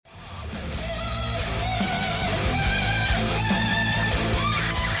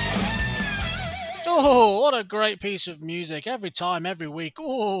Oh, what a great piece of music. Every time, every week.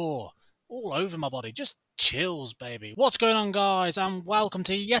 Oh, all over my body. Just chills, baby. What's going on, guys? And welcome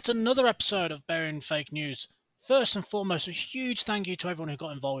to yet another episode of Burying Fake News. First and foremost, a huge thank you to everyone who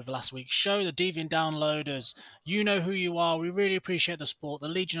got involved with last week's show, the Deviant downloaders. You know who you are. We really appreciate the support. The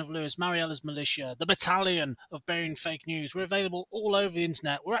Legion of Lewis, Mariella's Militia, the Battalion of Burying Fake News. We're available all over the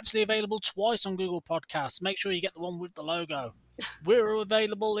internet. We're actually available twice on Google Podcasts. Make sure you get the one with the logo. We're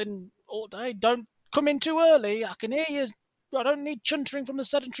available in all day. Don't come in too early. I can hear you. I don't need chuntering from the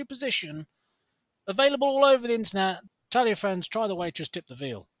sedentary position. Available all over the internet. Tell your friends, try the waitress, tip the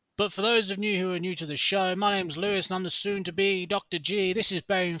veal. But for those of you who are new to the show, my name's Lewis and I'm the soon-to-be Dr. G. This is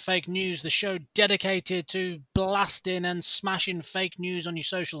Burying Fake News, the show dedicated to blasting and smashing fake news on your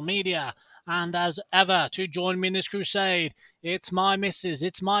social media. And as ever, to join me in this crusade, it's my missus,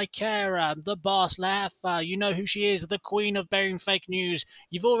 it's my carer, the boss laugher. You know who she is, the queen of Burying Fake News.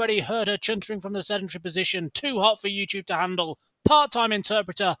 You've already heard her chuntering from the sedentary position, too hot for YouTube to handle, part-time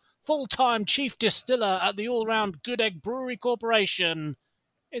interpreter, full-time chief distiller at the all-round Good Egg Brewery Corporation.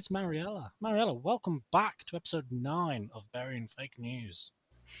 It's Mariella. Mariella, welcome back to episode 9 of Burying Fake News.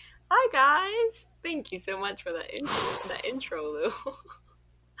 Hi, guys. Thank you so much for that intro, Lou.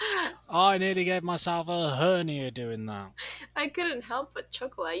 I nearly gave myself a hernia doing that. I couldn't help but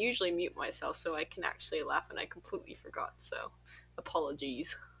chuckle. I usually mute myself so I can actually laugh, and I completely forgot, so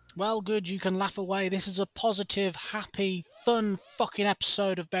apologies. Well, good, you can laugh away. This is a positive, happy, fun fucking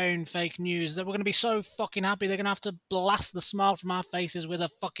episode of Burying Fake News that we're going to be so fucking happy they're going to have to blast the smile from our faces with a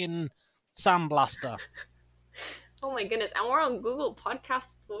fucking sandblaster. Oh my goodness, and we're on Google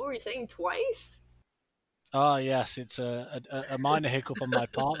Podcasts, what were you saying, twice? Oh, yes, it's a minor hiccup on my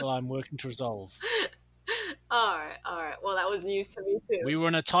part that I'm working to resolve. Alright. Well, that was news to me, too. We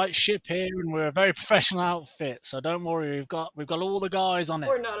run a tight ship here, and we're a very professional outfit, so don't worry, we've got all the guys on it.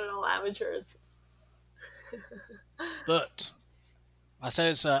 We're not at all amateurs. But I say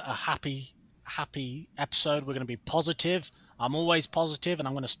it's a happy episode. We're going to be positive. I'm always positive, and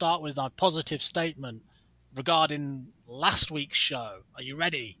I'm going to start with my positive statement regarding last week's show. Are you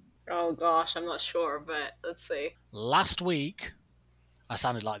ready? Oh gosh, I'm not sure, but let's see. Last week, I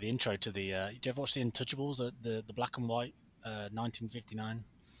sounded like the intro to the... did you ever watch The Untouchables, the black and white 1959?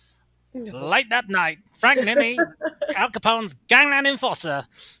 No. Late that night, Frank Ninney, Al Capone's gangland enforcer,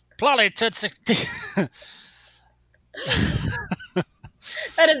 plotted to...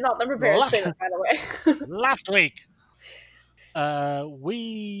 That is not the prepared statement, by the way. Last week,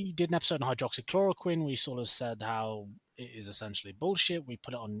 we did an episode on hydroxychloroquine. We sort of said how it is essentially bullshit. We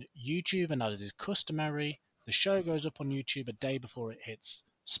put it on YouTube, and as is customary, the show goes up on YouTube a day before it hits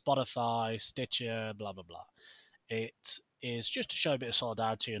Spotify, Stitcher, blah, blah, blah. It is just to show a bit of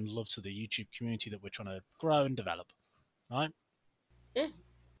solidarity and love to the YouTube community that we're trying to grow and develop, right? Yeah.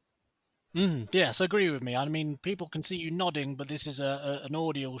 Yes, agree with me. I mean, people can see you nodding, but this is an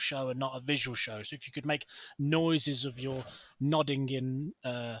audio show and not a visual show. So if you could make noises of your nodding in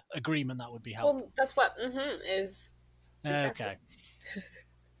agreement, that would be helpful. Well, that's what is. Exactly. Okay.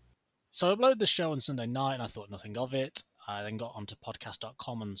 So I uploaded the show on Sunday night, and I thought nothing of it. I then got onto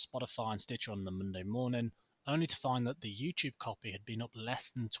podcast.com and Spotify and Stitcher on the Monday morning, only to find that the YouTube copy had been up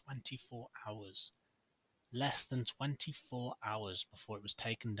less than 24 hours. Less than 24 hours before it was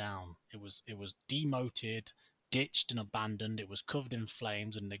taken down. It was demoted, ditched and abandoned. It was covered in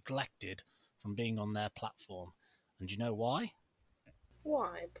flames and neglected from being on their platform. And you know why?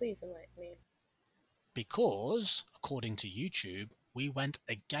 Why? Please enlighten me. Because, according to YouTube, we went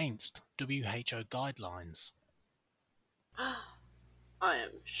against WHO guidelines. I am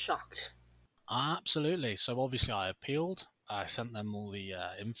shocked. Absolutely. So obviously I appealed. I sent them all the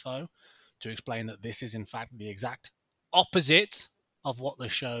info to explain that this is in fact the exact opposite of what the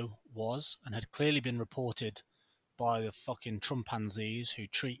show was and had clearly been reported by the fucking Trumpanzees who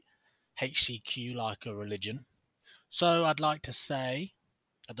treat HCQ like a religion. So I'd like to say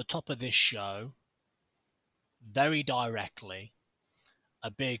at the top of this show, very directly, a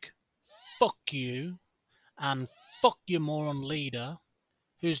big fuck you and fuck your moron leader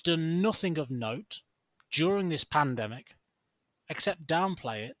who's done nothing of note during this pandemic except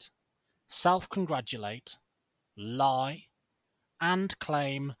downplay it, self-congratulate, lie, and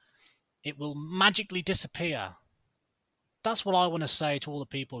claim it will magically disappear. That's what I want to say to all the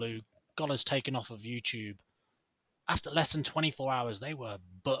people who got us taken off of YouTube. After less than 24 hours, they were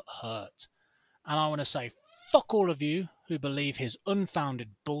butthurt. And I want to say, fuck all of you who believe his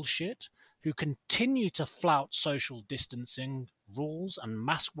unfounded bullshit, who continue to flout social distancing rules and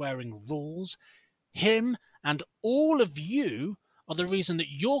mask-wearing rules. Him and all of you are the reason that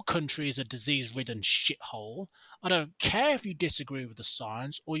your country is a disease-ridden shithole. I don't care if you disagree with the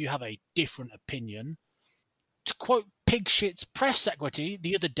science or you have a different opinion. To quote Pigshit's press secretary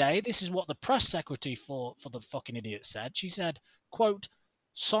the other day, this is what the press secretary for the fucking idiot said. She said, quote,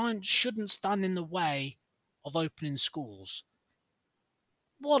 science shouldn't stand in the way of opening schools.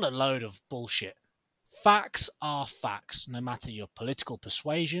 What a load of bullshit. Facts are facts, no matter your political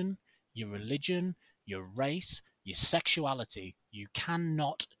persuasion, your religion, your race, your sexuality. You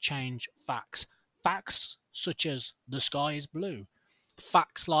cannot change facts. Facts such as the sky is blue.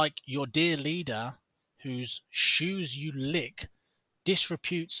 Facts like your dear leader, whose shoes you lick,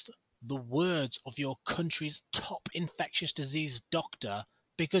 disreputes the words of your country's top infectious disease doctor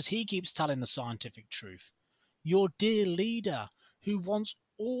because he keeps telling the scientific truth. Your dear leader, who wants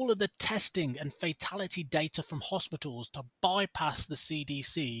all of the testing and fatality data from hospitals to bypass the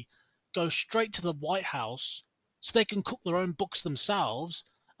CDC, go straight to the White House so they can cook their own books themselves,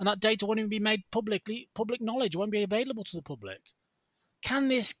 and that data won't even be made public knowledge, won't be available to the public. Can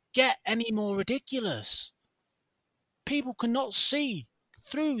this get any more ridiculous? People cannot see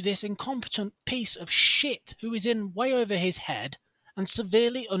through this incompetent piece of shit who is in way over his head and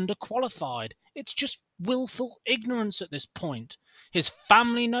severely underqualified. It's just willful ignorance at this point. His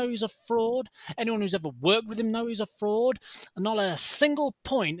family know he's a fraud. Anyone who's ever worked with him knows he's a fraud. And not at a single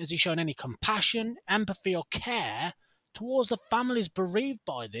point has he shown any compassion, empathy, or care towards the families bereaved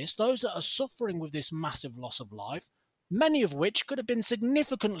by this, those that are suffering with this massive loss of life, many of which could have been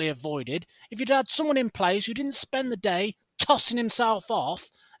significantly avoided if you'd had someone in place who didn't spend the day tossing himself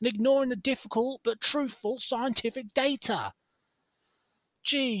off and ignoring the difficult but truthful scientific data.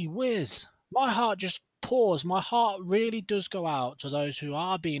 Gee whiz, my heart just pours. My heart really does go out to those who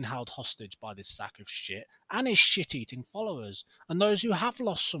are being held hostage by this sack of shit and his shit-eating followers, and those who have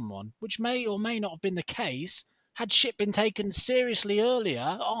lost someone, which may or may not have been the case had shit been taken seriously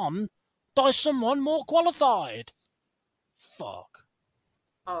earlier on by someone more qualified. Fuck.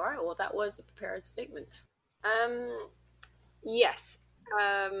 All right. Well, that was a prepared statement. Yes.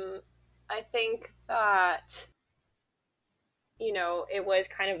 I think that it was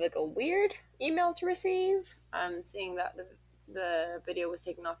kind of like a weird email to receive. Seeing that the video was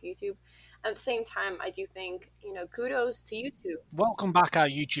taken off YouTube. At the same time, I do think kudos to YouTube. Welcome back, our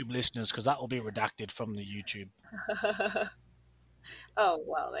YouTube listeners, because that will be redacted from the YouTube. Oh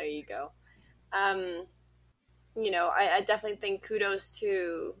well, there you go. I definitely think kudos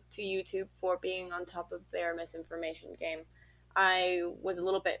to YouTube for being on top of their misinformation game. I was a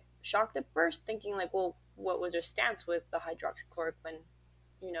little bit shocked at first, thinking like, well, what was their stance with the hydroxychloroquine,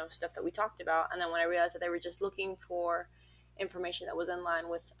 stuff that we talked about? And then when I realized that they were just looking for information that was in line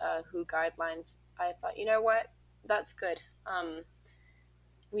with WHO guidelines, I thought, you know what, that's good.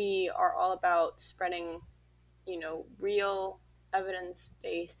 We are all about spreading, real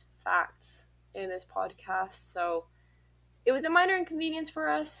evidence-based facts in this podcast. So it was a minor inconvenience for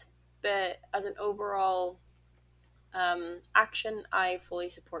us, but as an overall action, I fully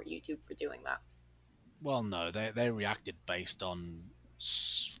support YouTube for doing that. Well, no, they reacted based on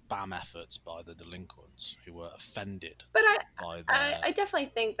spam efforts by the delinquents who were offended. But I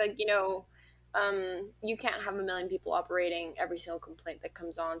definitely think that you can't have a million people operating every single complaint that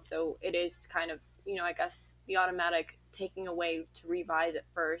comes on. So it is kind of I guess the automatic taking away to revise it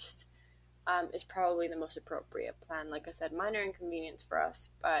first is probably the most appropriate plan. Like I said, minor inconvenience for us,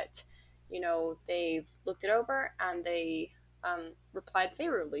 but they've looked it over and they replied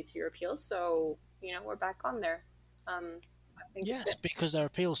favorably to your appeal. So we're back on there. I think yes, because their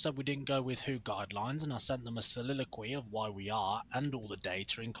appeal said we didn't go with WHO guidelines, and I sent them a soliloquy of why we are and all the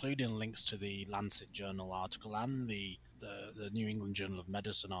data, including links to the Lancet Journal article and the New England Journal of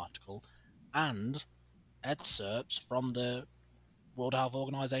Medicine article, and excerpts from the World Health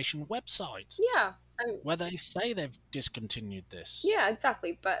Organization website. Yeah. Where they say they've discontinued this. Yeah,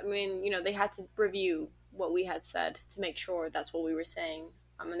 exactly. But I mean, they had to review what we had said to make sure that's what we were saying.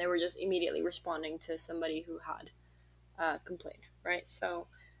 And they were just immediately responding to somebody who had complained, right? So.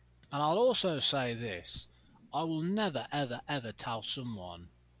 And I'll also say this: I will never, ever, ever tell someone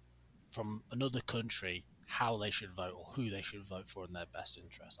from another country how they should vote or who they should vote for in their best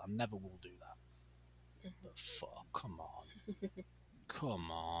interest. I never will do that. But fuck, come on.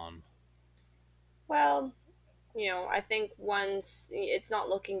 Come on. Well, I think once it's not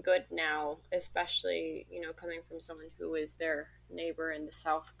looking good now, especially, coming from someone who is their neighbor in the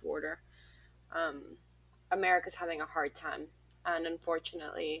south border. America's having a hard time. And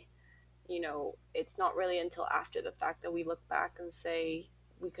unfortunately, it's not really until after the fact that we look back and say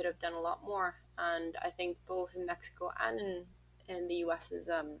we could have done a lot more. And I think both in Mexico and in the US's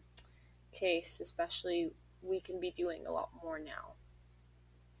case, especially, we can be doing a lot more now.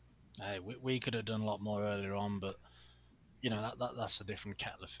 Hey, we could have done a lot more earlier on, but that's a different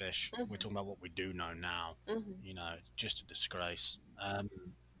kettle of fish. We're Hmm. talking about what we do know now. Hmm. Just a disgrace.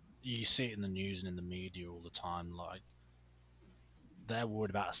 You see it in the news and in the media all the time. Like they're worried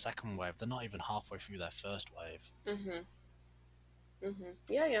about a second wave. They're not even halfway through their first wave. Hmm. Hmm.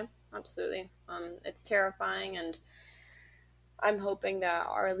 Yeah, yeah, absolutely. It's terrifying, and I'm hoping that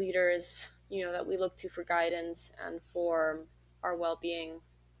our leaders, that we look to for guidance and for our well-being,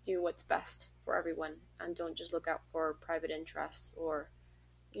 do what's best for everyone and don't just look out for private interests or,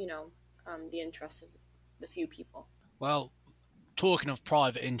 you know, the interests of the few people. Well, talking of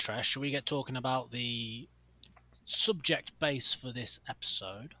private interest, should we get talking about the subject base for this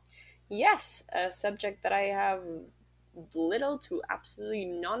episode? Yes, a subject that I have little to absolutely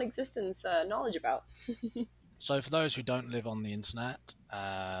non-existence knowledge about. So, for those who don't live on the internet,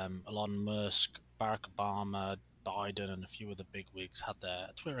 Elon Musk, Barack Obama, Biden, and a few other bigwigs had their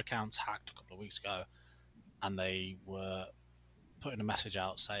Twitter accounts hacked a couple of weeks ago, and they were putting a message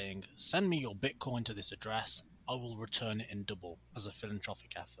out saying, "Send me your Bitcoin to this address. I will return it in double as a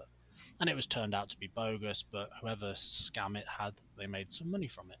philanthropic effort." And it was turned out to be bogus, but whoever scam it had, they made some money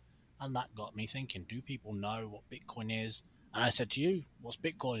from it. And that got me thinking, do people know what Bitcoin is? And I said to you, what's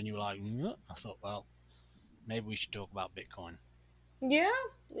Bitcoin? And you were like, "Mm." I thought, well, maybe we should talk about Bitcoin. Yeah,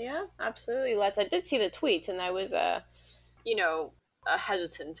 yeah, absolutely. Let's. I did see the tweets, and I was you know,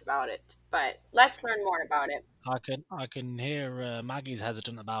 hesitant about it. But let's learn more about it. I can hear Maggie's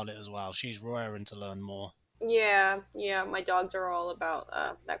hesitant about it as well. She's raring to learn more. Yeah, yeah. My dogs are all about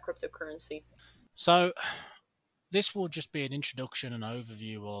that cryptocurrency. So this will just be an introduction and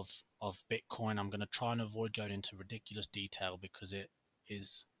overview of Bitcoin. I'm going to try and avoid going into ridiculous detail because it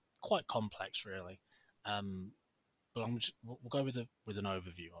is quite complex, really. Um, but we'll go with an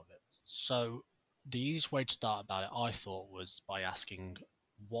overview of it. So the easiest way to start about it, I thought, was by asking,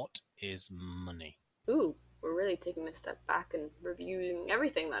 what is money? Ooh, we're really taking a step back and reviewing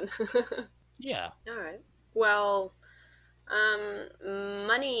everything then. Yeah, All right. Well,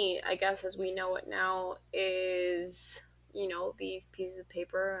 money, I guess, as we know it now, is these pieces of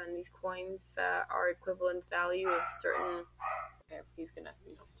paper and these coins that are equivalent value of certain. Okay, he's gonna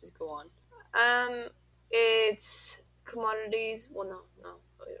just go on. It's commodities. Well, no, no.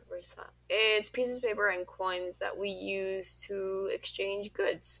 Where's that? It's pieces of paper and coins that we use to exchange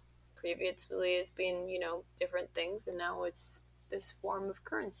goods. Previously, it's been different things, and now it's this form of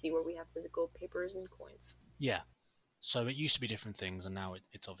currency where we have physical papers and coins. yeah. So it used to be different things, and now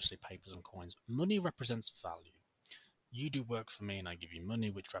it's obviously papers and coins. Money represents value. You do work for me, and I give you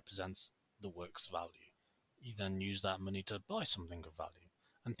money, which represents the work's value. You then use that money to buy something of value.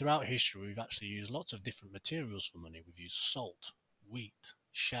 And throughout history, we've actually used lots of different materials for money. We've used salt, wheat,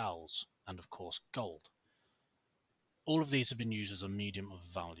 shells, and of course, gold. All of these have been used as a medium of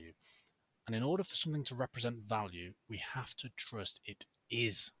value. And in order for something to represent value, we have to trust it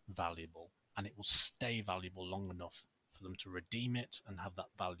is valuable and it will stay valuable long enough for them to redeem it and have that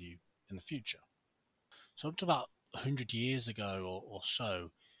value in the future. So, up to about 100 years ago or so,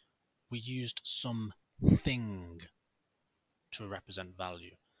 we used something to represent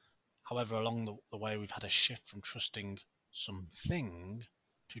value. However, along the way, we've had a shift from trusting something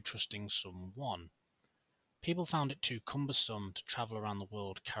to trusting someone. People found it too cumbersome to travel around the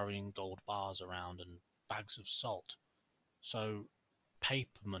world carrying gold bars around and bags of salt, so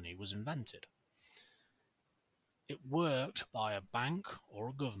paper money was invented. It worked by a bank or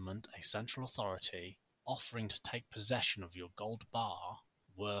a government, a central authority, offering to take possession of your gold bar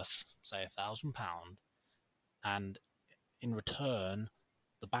worth, say, £1,000, and in return,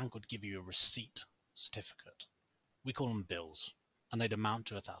 the bank would give you a receipt certificate. We call them bills, and they'd amount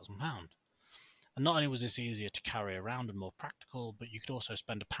to £1,000. And not only was this easier to carry around and more practical, but you could also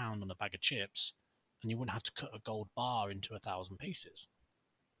spend £1 on a bag of chips, and you wouldn't have to cut a gold bar into 1,000 pieces.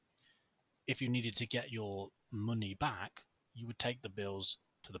 If you needed to get your money back, you would take the bills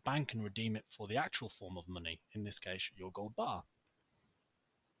to the bank and redeem it for the actual form of money, in this case, your gold bar.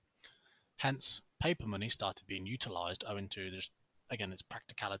 Hence, paper money started being utilised owing to just, again, its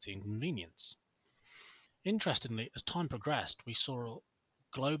practicality and convenience. Interestingly, as time progressed, we saw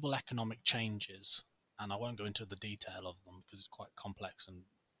global economic changes, and I won't go into the detail of them because it's quite complex and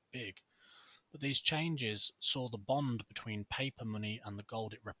big. But these changes saw the bond between paper money and the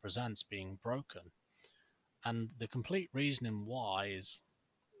gold it represents being broken. And the complete reasoning why is,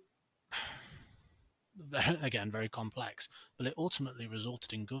 again, very complex, but it ultimately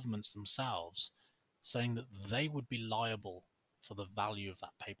resulted in governments themselves saying that they would be liable for the value of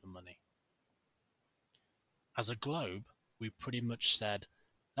that paper money. As a globe, we pretty much said,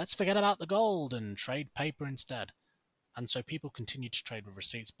 let's forget about the gold and trade paper instead. And so people continue to trade with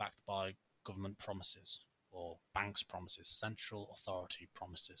receipts backed by government promises or banks' promises, central authority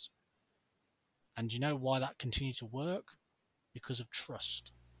promises. And you know why that continued to work? Because of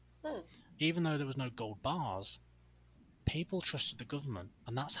trust. Even though there was no gold bars, people trusted the government,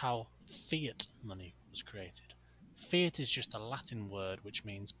 and that's how fiat money was created. Fiat is just a Latin word which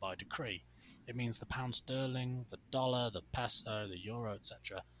means by decree. It means the pound sterling, the dollar, the peso, the euro,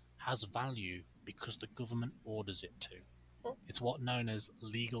 etc. has value because the government orders it to. It's what known as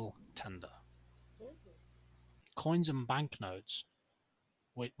legal tender. Coins and banknotes,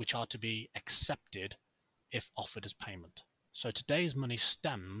 which are to be accepted if offered as payment. So today's money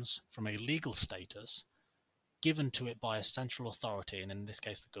stems from a legal status given to it by a central authority, and in this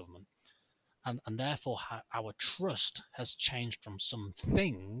case the government. And therefore our trust has changed from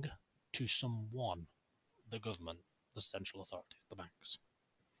something to someone, the government, the central authorities, the banks.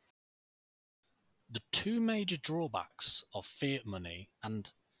 The two major drawbacks of fiat money,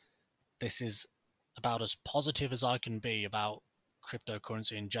 and this is about as positive as I can be about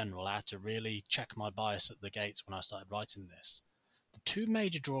cryptocurrency in general. I had to really check my bias at the gates when I started writing this. The two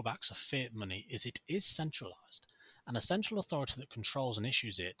major drawbacks of fiat money is it is centralized, and a central authority that controls and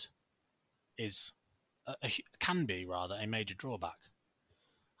issues it can be a major drawback.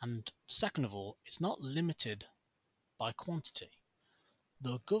 And second of all, it's not limited by quantity.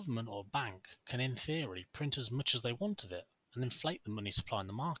 The government or bank can, in theory, print as much as they want of it and inflate the money supply in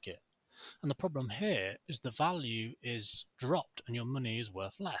the market. And the problem here is the value is dropped and your money is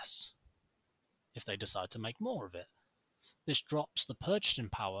worth less if they decide to make more of it. This drops the purchasing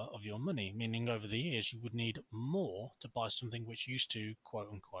power of your money, meaning over the years you would need more to buy something which used to, quote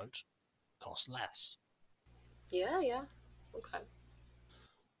unquote, cost less. Yeah. Okay.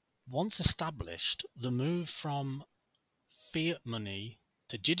 Once established, the move from fiat money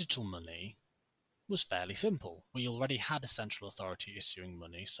to digital money was fairly simple. We already had a central authority issuing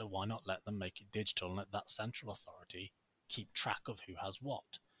money, so why not let them make it digital and let that central authority keep track of who has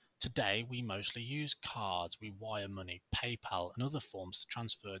what? Today, we mostly use cards, we wire money, PayPal, and other forms to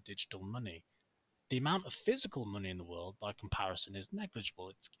transfer digital money. The amount of physical money in the world, by comparison, is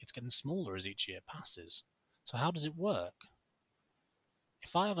negligible. It's getting smaller as each year passes. So how does it work?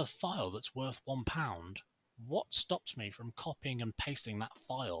 If I have a file that's worth £1, what stops me from copying and pasting that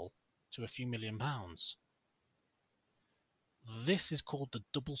file to a few £1,000,000? This is called the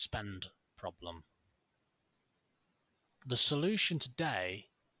double spend problem. The solution today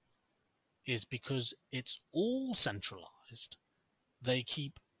is because it's all centralized, they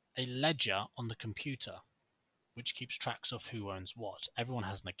keep a ledger on the computer which keeps tracks of who owns what. Everyone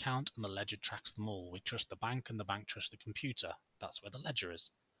has an account and the ledger tracks them all. We trust the bank and the bank trusts the computer. That's where the ledger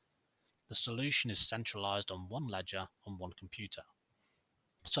is. The solution is centralized on one ledger on one computer.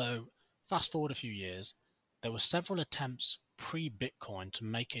 So fast forward a few years, there were several attempts pre-Bitcoin to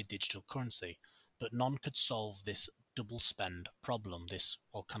make a digital currency, but none could solve this double spend problem.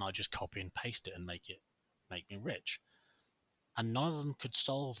 Can I just copy and paste it and make me rich? And none of them could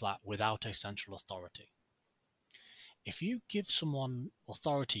solve that without a central authority. If you give someone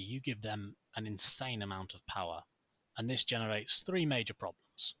authority, you give them an insane amount of power, and this generates three major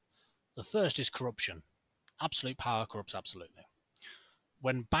problems. The first is corruption. Absolute power corrupts absolutely.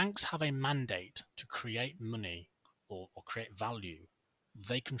 When banks have a mandate to create money or create value,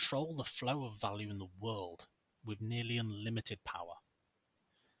 they control the flow of value in the world with nearly unlimited power.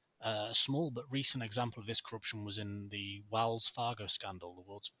 A small but recent example of this corruption was in the Wells Fargo scandal. The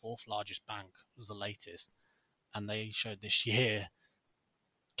world's fourth largest bank was the latest, and they showed this year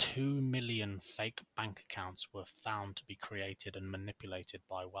 2 million fake bank accounts were found to be created and manipulated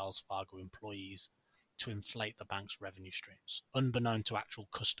by Wells Fargo employees to inflate the bank's revenue streams, unbeknown to actual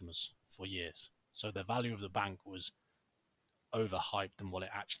customers for years. So the value of the bank was overhyped than what it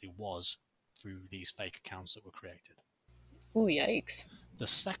actually was through these fake accounts that were created. Oh, yikes. The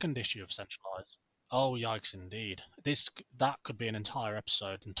second issue of centralized... Oh, yikes indeed. That could be an entire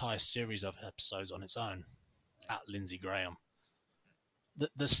series of episodes on its own, at Lindsey Graham.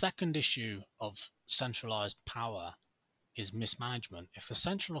 The second issue of centralized power is mismanagement. If the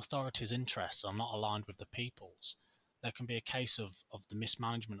central authority's interests are not aligned with the people's, there can be a case of the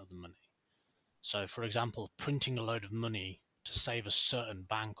mismanagement of the money. So, for example, printing a load of money to save a certain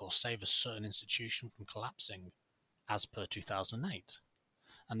bank or save a certain institution from collapsing as per 2008.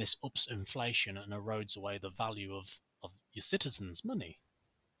 And this ups inflation and erodes away the value of your citizens' money.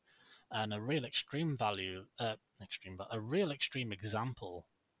 And a real extreme example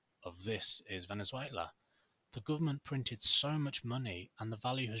of this is Venezuela. The government printed so much money and the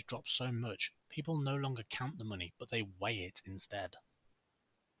value has dropped so much, people no longer count the money, but they weigh it instead.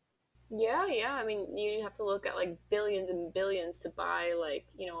 Yeah. I mean, you have to look at like billions and billions to buy like,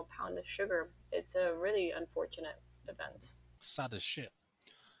 a pound of sugar. It's a really unfortunate event. Sad as shit.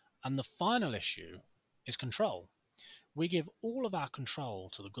 And the final issue is control. We give all of our control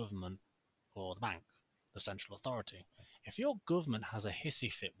to the government or the bank, the central authority. If your government has a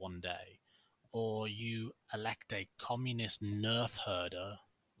hissy fit one day, or you elect a communist nerf herder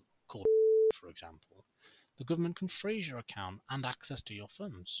called, for example, the government can freeze your account and access to your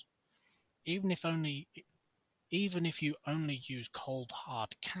funds. Even if only Even if you only use cold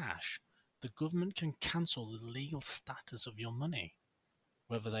hard cash, the government can cancel the legal status of your money,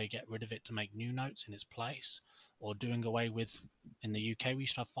 whether they get rid of it to make new notes in its place, or doing away with, in the UK we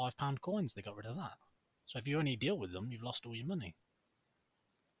used to have £5 coins, they got rid of that. So if you only deal with them, you've lost all your money.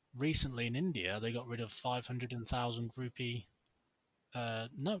 Recently in India, they got rid of 500 and 1,000 rupee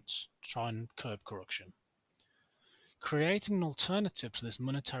notes to try and curb corruption. Creating an alternative to this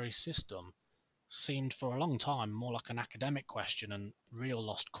monetary system seemed for a long time more like an academic question and real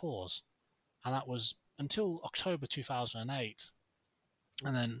lost cause. And that was until October 2008,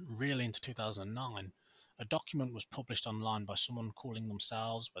 and then really into 2009, a document was published online by someone calling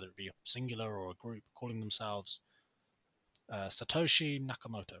themselves, whether it be a singular or a group, calling themselves Satoshi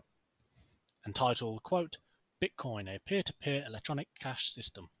Nakamoto, entitled, quote, Bitcoin, a peer-to-peer electronic cash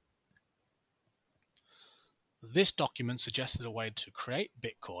system. This document suggested a way to create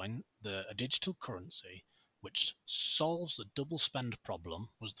Bitcoin, a digital currency, which solves the double spend problem,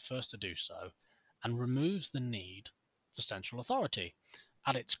 was the first to do so, and removes the need for central authority.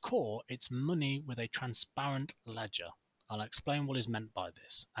 At its core, it's money with a transparent ledger. I'll explain what is meant by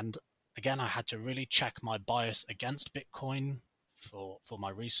this. And again, I had to really check my bias against Bitcoin for my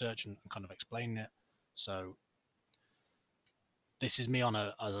research and kind of explain it. So this is me on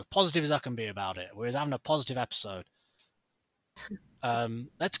as positive as I can be about it. We're having a positive episode.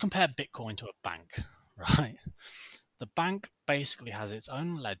 Let's compare Bitcoin to a bank, right? The bank basically has its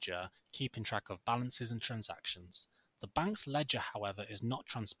own ledger, keeping track of balances and transactions. The bank's ledger, however, is not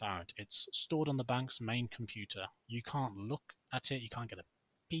transparent. It's stored on the bank's main computer. You can't look at it, you can't get a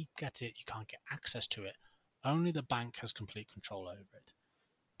peek at it, you can't get access to it. Only the bank has complete control over it.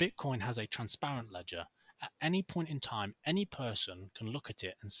 Bitcoin has a transparent ledger. At any point in time, any person can look at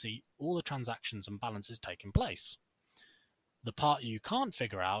it and see all the transactions and balances taking place. The part you can't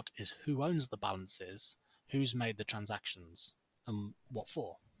figure out is who owns the balances, who's made the transactions, and what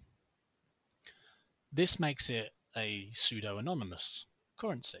for. This makes it a pseudo-anonymous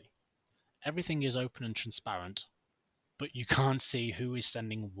currency. Everything is open and transparent, but you can't see who is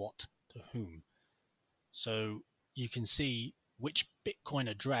sending what to whom. So you can see which Bitcoin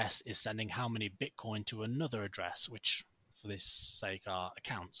address is sending how many Bitcoin to another address, which for this sake are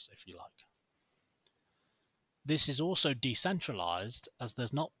accounts, if you like. This is also decentralized, as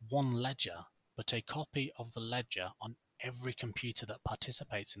there's not one ledger, but a copy of the ledger on every computer that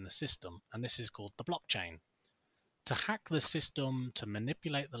participates in the system, and this is called the blockchain. To hack the system, to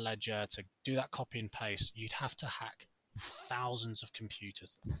manipulate the ledger, to do that copy and paste, you'd have to hack thousands of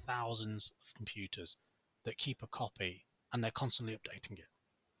computers that keep a copy, and they're constantly updating it.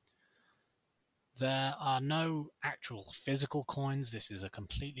 There are no actual physical coins. This is a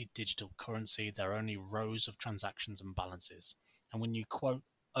completely digital currency. There are only rows of transactions and balances. And when you, quote,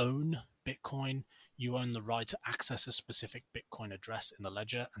 own Bitcoin, you own the right to access a specific Bitcoin address in the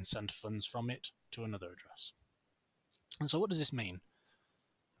ledger and send funds from it to another address. And so what does this mean?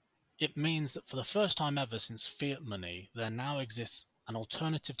 It means that for the first time ever since fiat money, there now exists an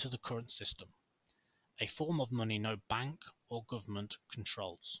alternative to the current system, a form of money no bank or government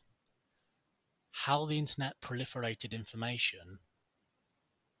controls. How the internet proliferated information,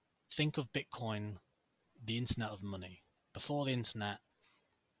 think of Bitcoin, the internet of money. Before the internet,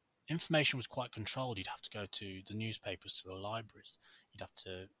 information was quite controlled. You'd have to go to the newspapers, to the libraries. You'd have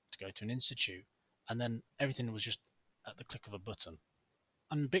to go to an institute. And then everything was just at the click of a button.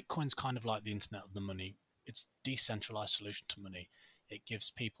 And Bitcoin's kind of like the internet of the money. It's a decentralized solution to money. It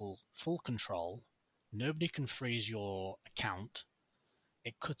gives people full control. Nobody can freeze your account.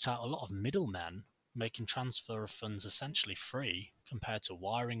 It cuts out a lot of middlemen, making transfer of funds essentially free compared to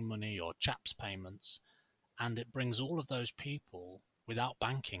wiring money or CHAPS payments. And it brings all of those people without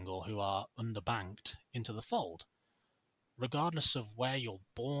banking or who are underbanked into the fold. Regardless of where you're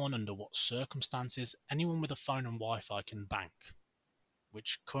born, under what circumstances, anyone with a phone and Wi-Fi can bank,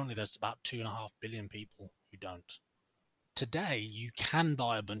 which currently there's about 2.5 billion people who don't. Today, you can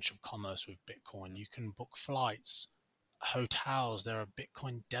buy a bunch of commerce with Bitcoin. You can book flights, hotels, there are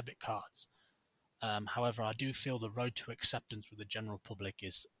Bitcoin debit cards. However, I do feel the road to acceptance with the general public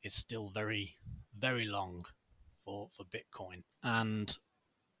is still very, very long for Bitcoin. And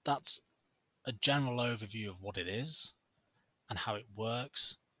that's a general overview of what it is and how it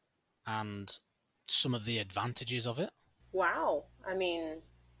works and some of the advantages of it. Wow. I mean,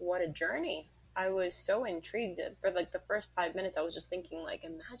 what a journey. I was so intrigued. For like the first 5 minutes. I was just thinking, like,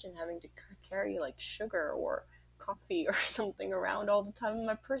 imagine having to carry like sugar or coffee or something around all the time in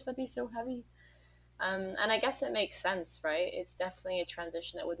my purse. That'd be so heavy. And I guess it makes sense, right? It's definitely a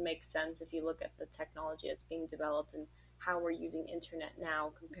transition that would make sense if you look at the technology that's being developed and how we're using internet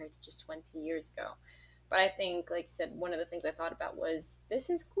now compared to just 20 years ago. But I think, like you said, one of the things I thought about was this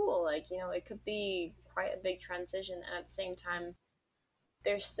is cool. Like, it could be quite a big transition. And at the same time,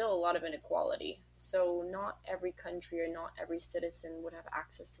 there's still a lot of inequality. So not every country or not every citizen would have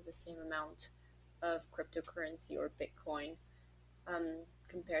access to the same amount of cryptocurrency or Bitcoin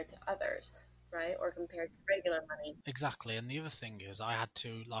compared to others, right? Or compared to regular money. Exactly. And the other thing is, I had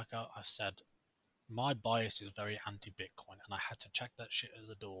to, like I've said, my bias is very anti-Bitcoin, and I had to check that shit at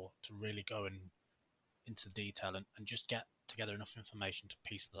the door to really go into detail and just get together enough information to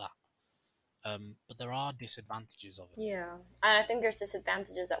piece that. But there are disadvantages of it. Yeah. And I think there's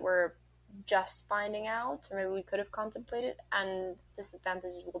disadvantages that we're just finding out, or maybe we could have contemplated, and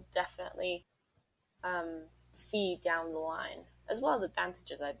disadvantages will definitely see down the line, as well as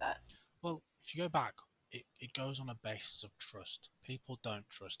advantages, I bet. Well, if you go back, it goes on a basis of trust. People don't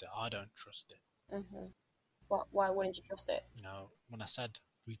trust it. I don't trust it. Mm-hmm. Why wouldn't you trust it? When I said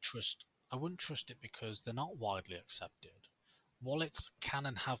we trust, I wouldn't trust it because they're not widely accepted. Wallets can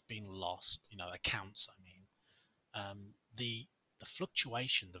and have been lost. Accounts. I mean, the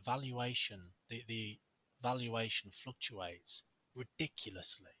fluctuation, the valuation, the valuation fluctuates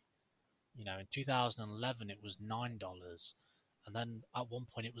ridiculously. In 2011 it was $9, and then at one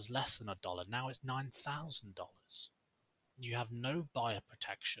point it was less than $1. Now it's $9,000. You have no buyer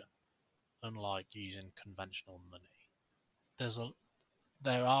protection, unlike using conventional money.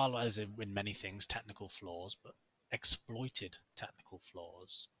 There are, as in many things, technical flaws, but exploited technical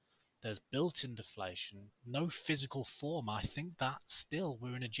flaws. There's built-in deflation, no physical form. I think that still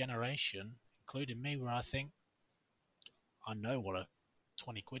we're in a generation, including me, where I think I know what a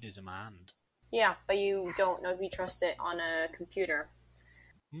 20 quid is in my hand. Yeah, but you don't know if you trust it on a computer.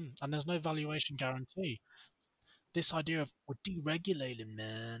 And there's no valuation guarantee. This idea of we're deregulating,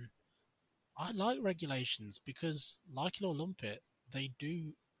 man. I like regulations because, like it or lump it, they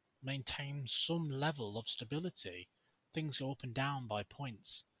do maintain some level of stability. Things go up and down by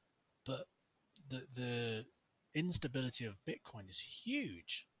points, but the instability of Bitcoin is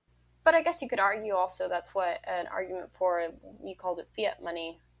huge. But I guess you could argue also that's what an argument for, you called it fiat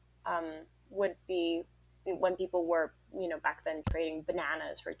money, would be when people were, back then trading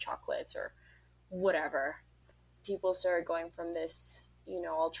bananas for chocolates or whatever. People started going from this,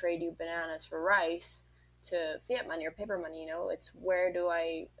 I'll trade you bananas for rice to fiat money or paper money. It's where do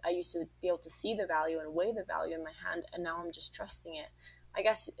I used to be able to see the value and weigh the value in my hand, and now I'm just trusting it. I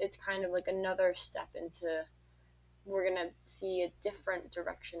guess it's kind of like another step into, we're going to see a different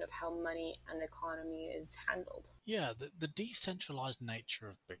direction of how money and economy is handled. Yeah, the decentralized nature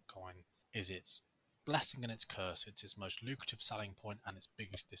of Bitcoin is its blessing and its curse. It's its most lucrative selling point and its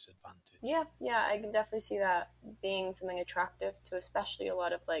biggest disadvantage. Yeah, I can definitely see that being something attractive to especially a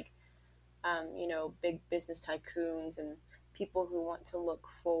lot of big business tycoons and people who want to look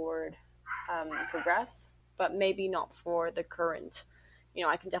forward and progress, but maybe not for the current.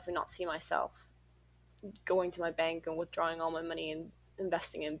 I can definitely not see myself going to my bank and withdrawing all my money and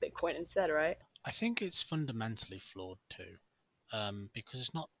investing in Bitcoin instead, right? I think it's fundamentally flawed too, because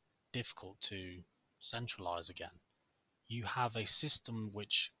it's not difficult to centralize again. You have a system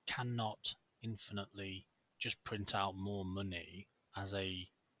which cannot infinitely just print out more money as a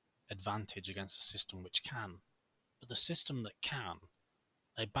advantage against a system which can. But the system that can,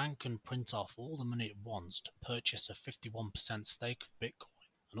 a bank can print off all the money it wants to purchase a 51% stake of Bitcoin,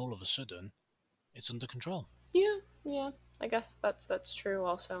 and all of a sudden, it's under control. Yeah. I guess that's true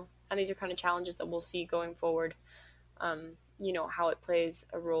also. And these are kind of challenges that we'll see going forward. How it plays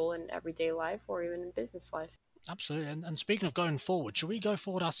a role in everyday life or even in business life. Absolutely. And speaking of going forward, should we go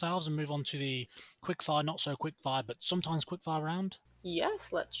forward ourselves and move on to the quickfire, not so quickfire, but sometimes quickfire round?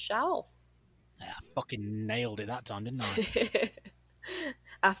 Yes, let's shall. Yeah, I fucking nailed it that time, didn't I?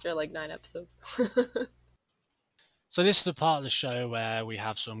 After like 9 episodes. So this is the part of the show where we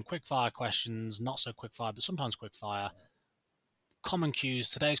have some quickfire questions, not so quickfire, but sometimes quickfire. Common cues.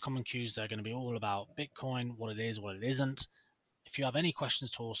 Today's common cues, they're going to be all about Bitcoin, what it is, what it isn't. If you have any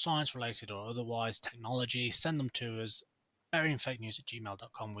questions at all, science related or otherwise, technology, send them to us,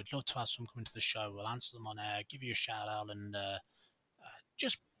 buryingfakenews@gmail.com. We'd love to have some come into the show. We'll answer them on air, give you a shout out, and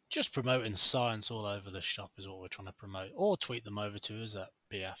just Just promoting science all over the shop is what we're trying to promote. Or tweet them over to us at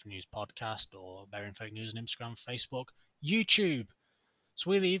BF News Podcast or Bearing Fake News on Instagram, Facebook, YouTube.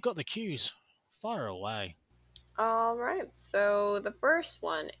 Sweetie, you've got the cues. Fire away. All right. So the first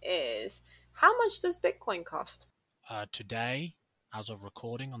one is, how much does Bitcoin cost? Today, as of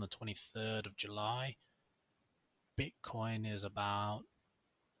recording on the 23rd of July, Bitcoin is about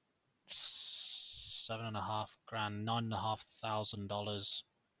 $7,500, $9,500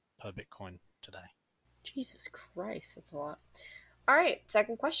 per Bitcoin today. Jesus Christ, that's a lot. All right.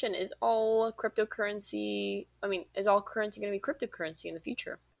 Second question: is all cryptocurrency? Is all currency going to be cryptocurrency in the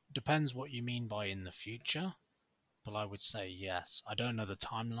future? Depends what you mean by in the future, but I would say yes. I don't know the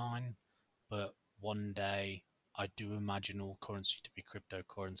timeline, but one day I do imagine all currency to be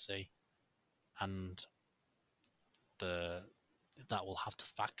cryptocurrency, and that will have to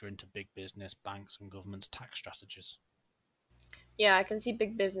factor into big business, banks, and governments' tax strategies. Yeah, I can see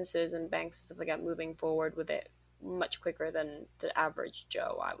big businesses and banks and stuff like that moving forward with it much quicker than the average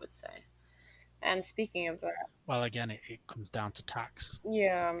Joe, I would say. And speaking of that, Well, again, it comes down to tax.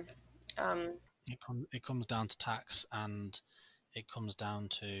 yeah, It comes down to tax, and it comes down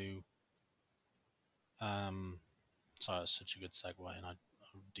to sorry, that's such a good segue, and I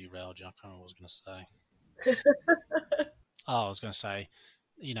derailed you. I can't remember what I was going to say. I was going to say,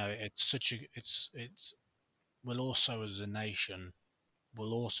 it's such a it's we'll also as a nation,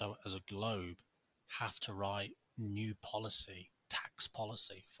 we'll also as a globe have to write new tax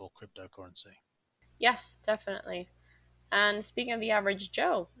policy for cryptocurrency. yes, definitely. And speaking of the average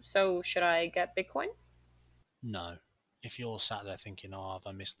Joe, so should I get Bitcoin? No. If you're sat there thinking, oh, have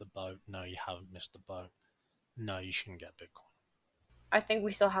I missed the boat? No, you haven't missed the boat. No, you shouldn't get Bitcoin. I think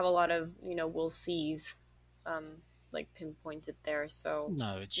we still have a lot of, we'll sees, like pinpointed there. So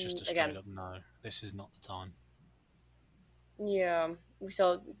No, it's just a straight up no. This is not the time. Yeah, we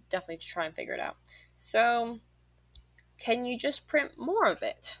still definitely try and figure it out. So, can you just print more of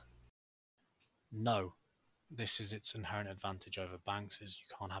it? No. This is its inherent advantage over banks is you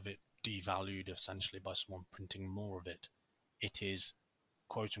can't have it devalued essentially by someone printing more of it. It is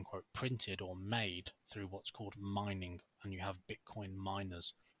quote unquote printed or made through what's called mining, and you have Bitcoin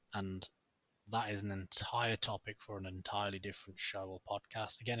miners, and that is an entire topic for an entirely different show or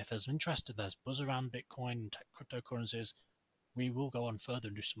podcast. Again, if there's interest, if there's buzz around Bitcoin and cryptocurrencies, we will go on further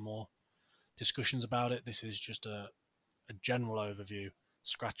and do some more discussions about it. This is just a general overview.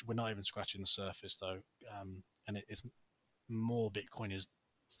 We're not even scratching the surface though, and it is more Bitcoin is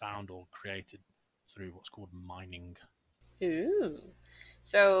found or created through what's called mining. Ooh.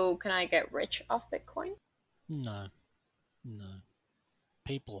 So, can I get rich off Bitcoin? No.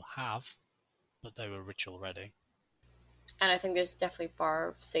 People have, but they were rich already. And I think there's definitely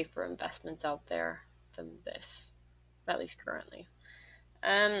far safer investments out there than this, at least currently.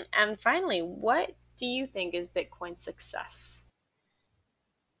 And finally, what do you think is Bitcoin's success?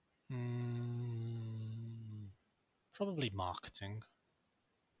 Probably marketing.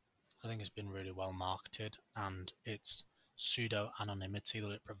 I think it's been really well marketed, and its pseudo anonymity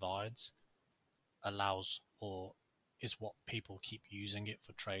that it provides allows or is what people keep using it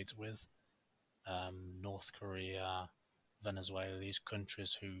for trades with. North Korea, Venezuela, these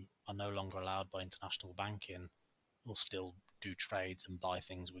countries who are no longer allowed by international banking will still do trades and buy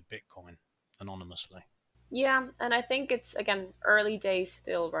things with Bitcoin anonymously. Yeah, and I think it's, again, early days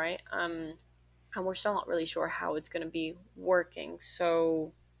still, right? And we're still not really sure how it's going to be working.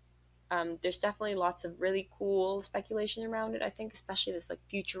 So there's definitely lots of really cool speculation around it. I think especially this like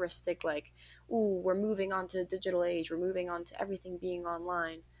futuristic, like, ooh, we're moving on to the digital age. We're moving on to everything being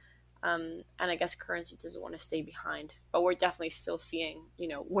online. And I guess currency doesn't want to stay behind. But we're definitely still seeing,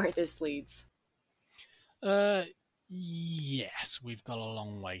 where this leads. Yes, we've got a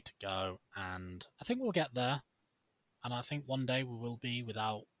long way to go, and I think we'll get there. And I think one day we will be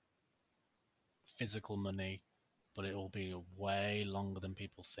without physical money, but it will be way longer than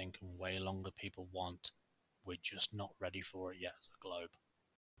people think and way longer people want. We're just not ready for it yet as a globe.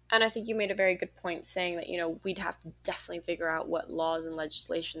 And I think you made a very good point saying that, we'd have to definitely figure out what laws and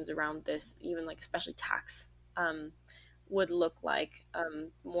legislations around this, even like especially tax, would look like.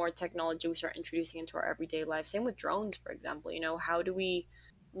 More technology we start introducing into our everyday life. Same with drones, for example. How do we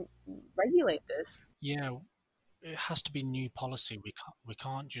regulate this? Yeah, it has to be new policy. We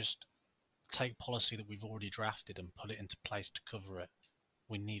can't just take policy that we've already drafted and put it into place to cover it.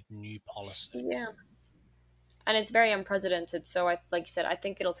 We need new policy. Yeah. And it's very unprecedented. So, like you said, I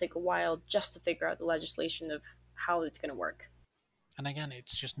think it'll take a while just to figure out the legislation of how it's going to work. And again,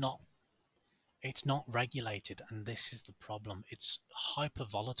 it's not regulated, and this is the problem. It's hyper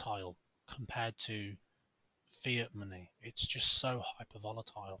volatile compared to fiat money. It's just so hyper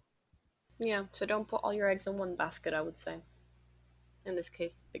volatile. Yeah, so don't put all your eggs in one basket, I would say. In this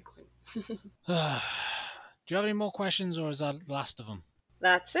case, Bitcoin. Do you have any more questions, or is that the last of them?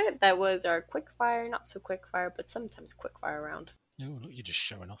 That's it. That was our quick fire, not so quick fire, but sometimes quick fire round. Oh, look, you're just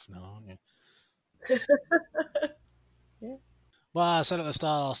showing off now, aren't you? Yeah. Well, I said at the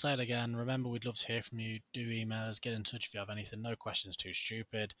start, I'll say it again. Remember, we'd love to hear from you. Do email us, get in touch if you have anything. No questions too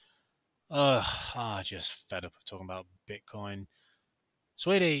stupid. Just fed up of talking about Bitcoin.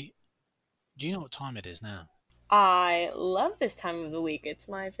 Sweetie, do you know what time it is now? I love this time of the week. It's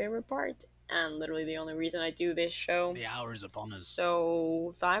my favorite part, and literally the only reason I do this show. The hour is upon us.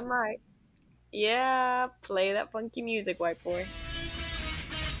 So, if I'm right, yeah, play that funky music, white boy.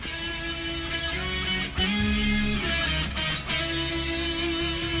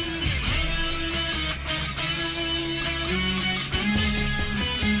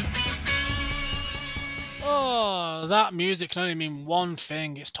 Oh, that music can only mean one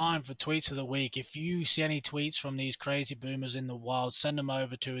thing. It's time for Tweets of the Week. If you see any tweets from these crazy boomers in the wild, send them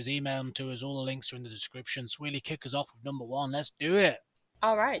over to us, email them to us. All the links are in the description. Sweetie, kick us off with number one. Let's do it.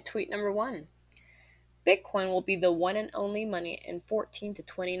 All right, tweet number 1. Bitcoin will be the one and only money in 14 to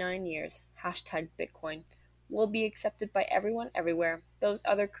 29 years. Hashtag Bitcoin will be accepted by everyone everywhere. Those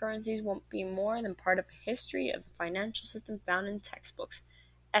other currencies won't be more than part of a history of the financial system found in textbooks.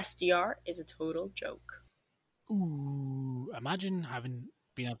 SDR is a total joke. Ooh, imagine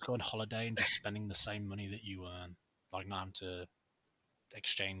being able to go on holiday and just spending the same money that you earn, like not having to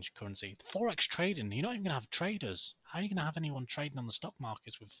exchange currency. Forex trading, you're not even going to have traders. How are you going to have anyone trading on the stock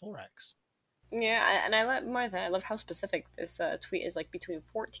markets with Forex? Yeah, and I love Martha. I love how specific this tweet is. Like between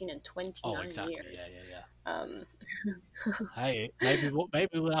 14 and 29 exactly. years. Yeah. Hey, maybe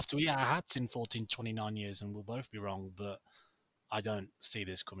we'll have to eat our hats in 14, 29 years, and we'll both be wrong. But I don't see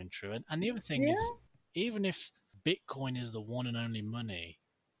this coming true. And the other thing is, even if Bitcoin is the one and only money,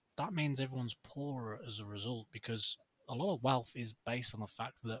 that means everyone's poorer as a result, because a lot of wealth is based on the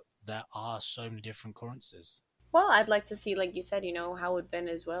fact that there are so many different currencies. Well, I'd like to see, like you said, how would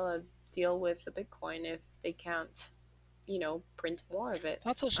Venezuela deal with the Bitcoin if they can't, print more of it.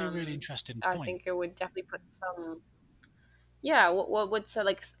 That's actually a really interesting point. I think it would definitely put some. Yeah, what would say,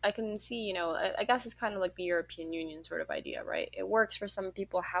 like, I can see, I guess it's kind of like the European Union sort of idea, right? It works for some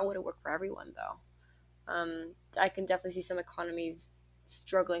people. How would it work for everyone, though? I can definitely see some economies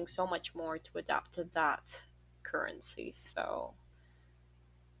struggling so much more to adapt to that currency. So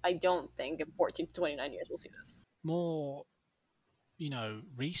I don't think in 14 to 29 years we'll see this. More,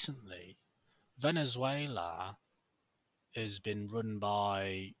 recently, Venezuela has been run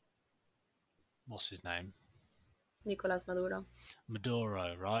by, what's his name? Nicolas Maduro.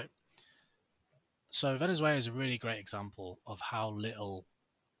 Maduro, right? So Venezuela is a really great example of how little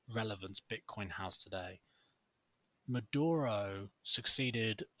relevance Bitcoin has today. Maduro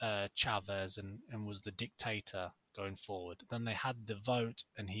succeeded Chavez and was the dictator going forward. Then they had the vote,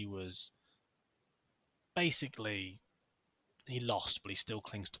 and he lost, but he still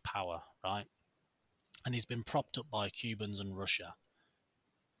clings to power, right? And he's been propped up by Cubans and Russia.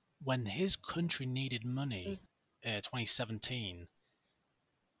 When his country needed money, 2017,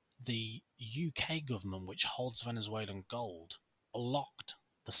 the UK government, which holds Venezuelan gold, blocked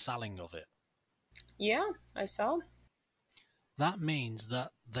the selling of it. Yeah, I saw. That means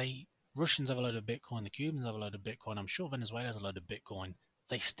that Russians have a load of Bitcoin, the Cubans have a load of Bitcoin, I'm sure Venezuela has a load of Bitcoin.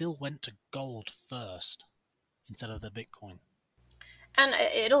 They still went to gold first instead of the Bitcoin. And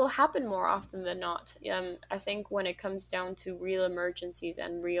it'll happen more often than not. I think when it comes down to real emergencies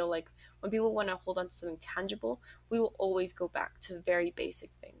and real, like, when people want to hold on to something tangible, we will always go back to very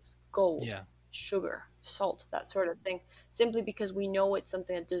basic things. Gold, sugar, salt, that sort of thing. Simply because we know it's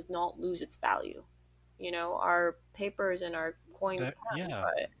something that does not lose its value. Our papers and our coins.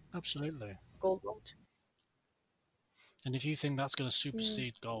 Absolutely. Gold won't. And if you think that's going to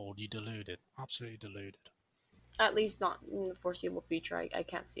supersede gold, you're deluded. Absolutely deluded. At least not in the foreseeable future. I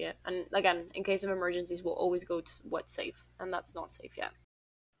can't see it. And again, in case of emergencies, we'll always go to what's safe, and that's not safe yet.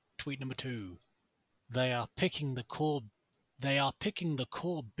 Tweet number 2. They are picking the core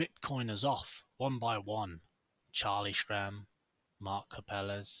Bitcoiners off one by one. Charlie Schramm, Mark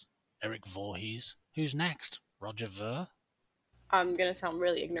Capellas, Eric Voorhees. Who's next? Roger Ver? I'm going to sound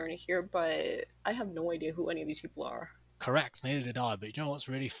really ignorant here, but I have no idea who any of these people are. Correct, neither did I, but you know what's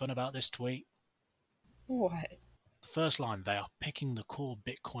really fun about this tweet? What? The first line, they are picking the core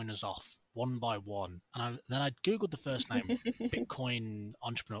Bitcoiners off one by one. And then I Googled the first name, Bitcoin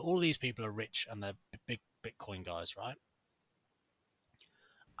entrepreneur. All of these people are rich and they're big Bitcoin guys, right?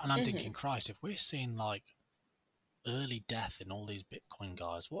 And I'm thinking, Christ, if we're seeing like early death in all these Bitcoin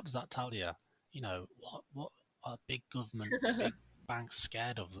guys, what does that tell you? What big government, big banks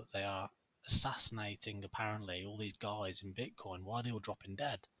scared of that they are assassinating apparently all these guys in Bitcoin. Why are they all dropping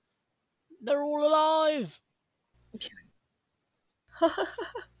dead? They're all alive.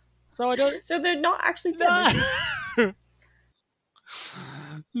 So I don't. So they're not actually dead.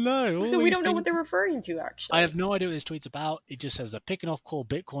 No. So we don't know what they're referring to, actually. I have no idea what this tweet's about. It just says they're picking off core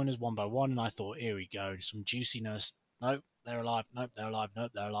Bitcoiners one by one, and I thought, here we go, some juiciness. Nope, they're alive. Nope, they're alive.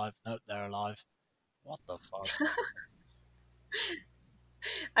 Nope, they're alive. Nope, they're alive. What the fuck?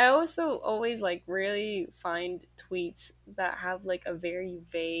 I also always really find tweets that have a very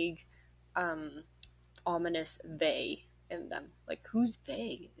vague, ominous "they" in them. Like, who's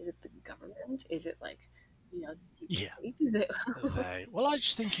they? Is it the government? Is it the deep state? Is it? They. Well, I was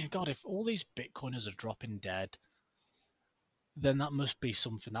just thinking, God, if all these Bitcoiners are dropping dead, then that must be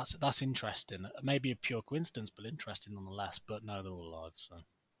something that's interesting. Maybe a pure coincidence, but interesting nonetheless. But no, they're all alive, so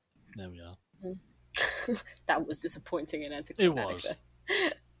there we are. That was disappointing and anticlimactic. It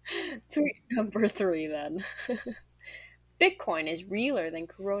was. Tweet number 3 then. Bitcoin is realer than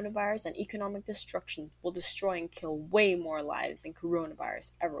coronavirus and economic destruction, will destroy and kill way more lives than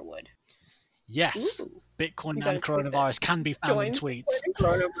coronavirus ever would. Yes, ooh. Bitcoin and coronavirus can be found in tweets.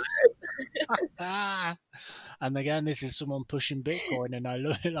 And again, this is someone pushing Bitcoin, and I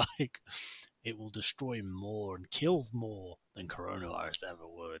love it. Like, it will destroy more and kill more than coronavirus ever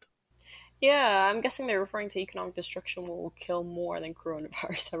would. Yeah, I'm guessing they're referring to economic destruction will kill more than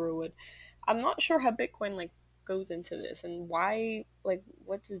coronavirus ever would. I'm not sure how Bitcoin goes into this, and why,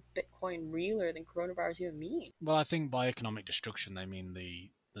 what does Bitcoin realer than coronavirus even mean? Well, I think by economic destruction they mean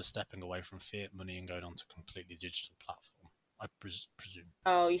the stepping away from fiat money and going on to a completely digital platform, I presume.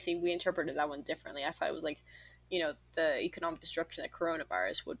 Oh, you see, we interpreted that one differently. I thought it was the economic destruction that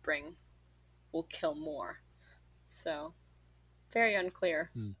coronavirus would bring will kill more. So, very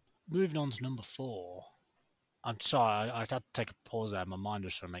unclear. Moving on to number 4. I'm sorry, I had to take a pause there. My mind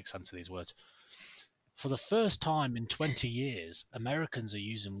was trying to make sense of these words. For the first time in 20 years, Americans are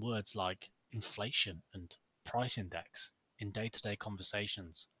using words like inflation and price index in day-to-day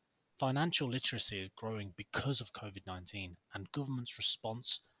conversations. Financial literacy is growing because of COVID-19, and government's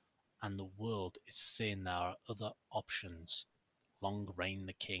response and the world is seeing there are other options. Long reign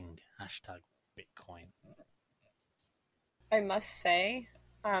the king. #Bitcoin. I must say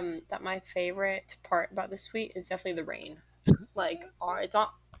that my favorite part about this tweet is definitely the rain. It's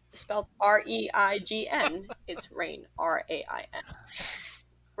not spelled REIGN. It's rain. RAIN.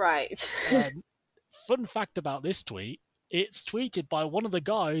 Right. Fun fact about this tweet, it's tweeted by one of the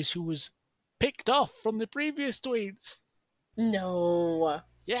guys who was picked off from the previous tweets. No.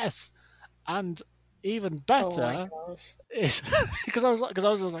 Yes. And even better is because I was like,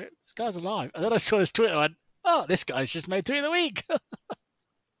 this guy's alive. And then I saw this tweet and I went, oh, this guy's just made tweet of the week.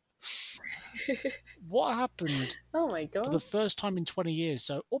 What happened? Oh my god! For the first time in 20 years,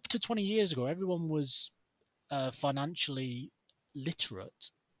 so up to 20 years ago, everyone was financially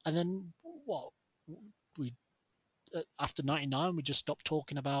literate, and then what? We after 99, we just stopped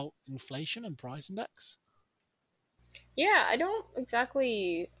talking about inflation and price index. Yeah, I don't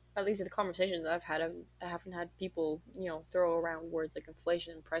exactly. At least in the conversations I've had, I haven't had people, throw around words like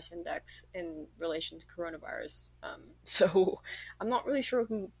inflation and price index in relation to coronavirus. So I'm not really sure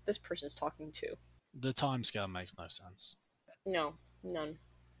who this person is talking to. The timescale makes no sense. No, none.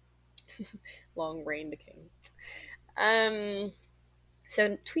 Long reign the king.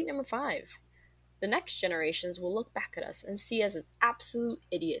 So tweet number 5. The next generations will look back at us and see us as absolute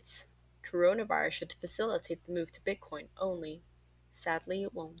idiots. Coronavirus should facilitate the move to Bitcoin only. Sadly,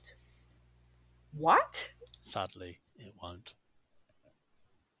 it won't. What? Sadly, it won't.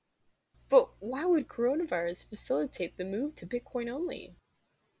 But why would coronavirus facilitate the move to Bitcoin only?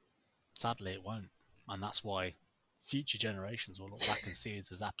 Sadly, it won't. And that's why future generations will look back and see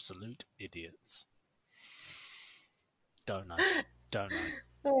us as absolute idiots. Don't know.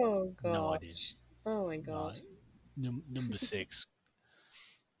 Oh, God. No idea. Oh, my God. Number 6.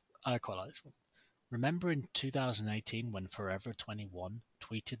 I quite like this one. Remember in 2018 when Forever 21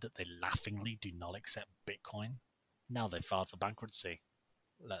 tweeted that they laughingly do not accept Bitcoin? Now they filed for bankruptcy.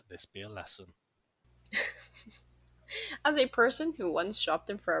 Let this be a lesson. As a person who once shopped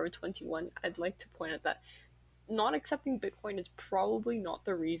in Forever 21, I'd like to point out that not accepting Bitcoin is probably not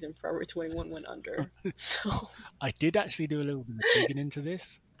the reason Forever 21 went under. So I did actually do a little bit of digging into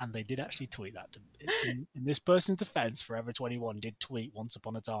this, and they did actually tweet that. In this person's defense, Forever 21 did tweet once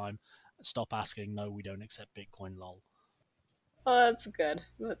upon a time, stop asking, no, we don't accept Bitcoin, lol. Oh, that's good.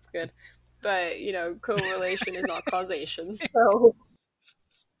 But, correlation is not causation, so...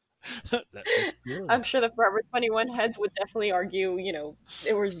 Let this I'm blood. sure the Forever 21 heads would definitely argue,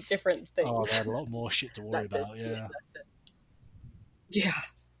 there was different Oh, they things had a lot more shit to worry that this about. made Yeah. us in. Yeah,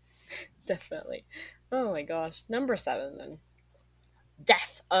 definitely. Oh my gosh. Number 7 then.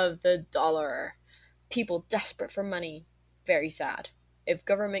 Death of the dollar. People desperate for money. Very sad. If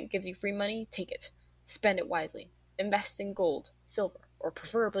government gives you free money, take it. Spend it wisely. Invest in gold, silver, or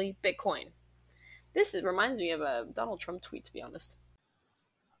preferably Bitcoin. Reminds me of a Donald Trump tweet, to be honest.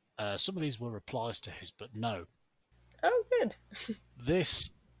 Some of these were replies to his, but no. Oh, good.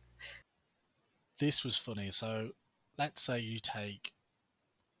 This this was funny. So let's say you take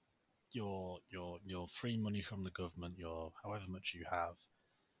your free money from the government, your however much you have.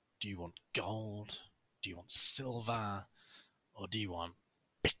 Do you want gold? Do you want silver? Or do you want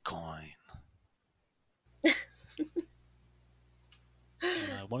Bitcoin?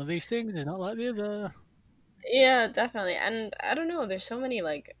 One of these things is not like the other. Yeah, definitely. And I don't know, there's so many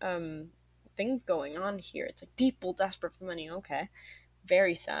things going on here. It's like people desperate for money. Okay.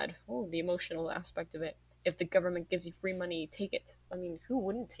 Very sad. Oh, the emotional aspect of it. If the government gives you free money, take it. I mean, who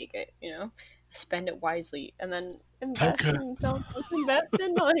wouldn't take it, Spend it wisely and then Take invest it. in invest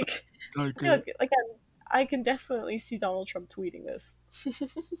in like Take yeah, it. like I can definitely see Donald Trump tweeting this.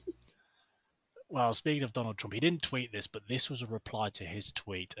 Well, speaking of Donald Trump, he didn't tweet this, but this was a reply to his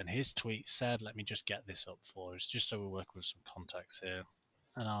tweet, and his tweet said, "Let me just get this up for us, just so we work with some context here,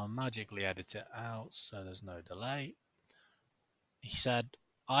 and I'll magically edit it out so there's no delay." He said,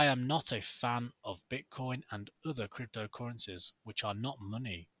 "I am not a fan of Bitcoin and other cryptocurrencies, which are not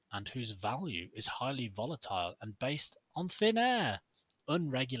money and whose value is highly volatile and based on thin air.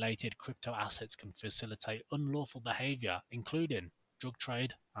 Unregulated crypto assets can facilitate unlawful behavior, including drug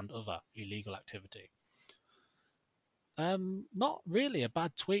trade and other illegal activity." Not really a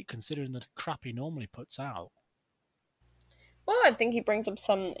bad tweet considering the crap he normally puts out. Well, I think he brings up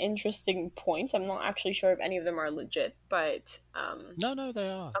some interesting points. I'm not actually sure if any of them are legit, but No, they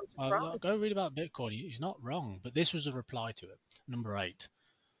are. I'm surprised. Go read about Bitcoin. He's not wrong, but this was a reply to it. Number 8.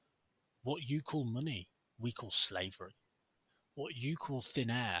 What you call money, we call slavery. What you call thin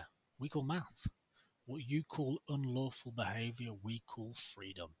air, we call math. What you call unlawful behavior, we call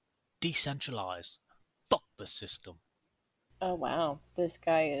freedom. Decentralize. Fuck the system. Oh wow, this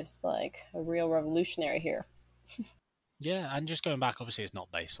guy is like a real revolutionary here. Yeah, and just going back, obviously, it's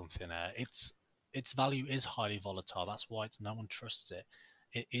not based on thin air. Its value is highly volatile. That's why no one trusts it.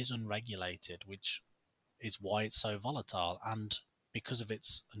 It is unregulated, which is why it's so volatile. And because of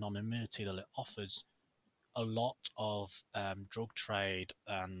its anonymity that it offers, a lot of drug trade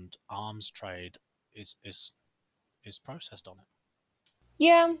and arms trade is processed on it.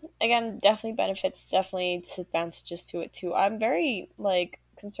 Yeah, again, definitely benefits, definitely disadvantages to it too. I'm very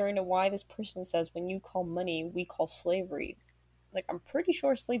concerned of why this person says when you call money, we call slavery. Like I'm pretty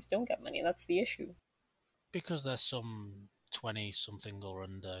sure slaves don't get money. That's the issue. Because there's some 20 something or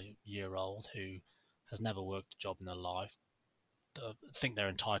under year old who has never worked a job in their life, think they're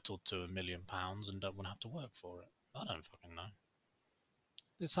entitled to £1 million and don't want to have to work for it. I don't fucking know.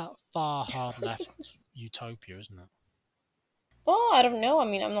 It's that far hard left utopia, isn't it? Well, I don't know. I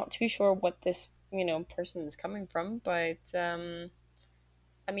mean, I'm not too sure what this person is coming from, but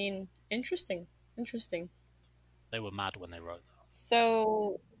I mean, interesting, interesting. They were mad when they wrote that.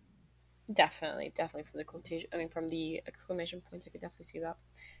 So definitely from the quotation. I mean, from the exclamation points, I could definitely see that.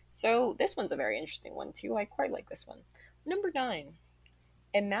 So this one's a very interesting one too. I quite like this one. Number 9.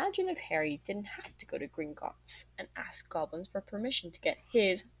 Imagine if Harry didn't have to go to Gringotts and ask goblins for permission to get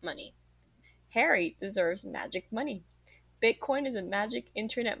his money. Harry deserves magic money. Bitcoin is a magic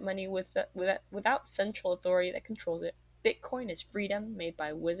internet money without central authority that controls it. Bitcoin is freedom made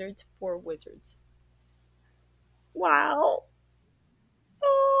by wizards for wizards. Wow.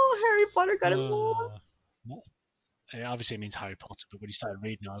 Oh, Harry Potter got involved. What? Obviously, it means Harry Potter, but when you started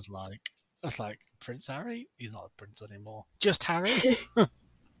reading, that's like Prince Harry. He's not a prince anymore. Just Harry.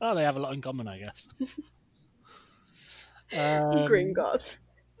 Oh, they have a lot in common, I guess. Gringotts.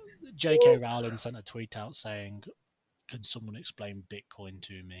 J.K. Rowling sent a tweet out saying, "Can someone explain Bitcoin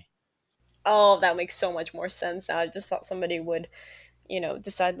to me?" Oh, that makes so much more sense now. I just thought somebody would,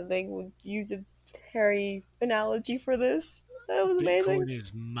 decide that they would use a Harry analogy for this. That was amazing. Bitcoin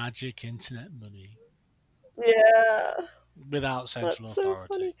is magic internet money Yeah, without central that's so authority.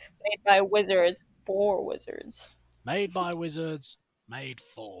 funny. Made by wizards for wizards. Made by wizards, made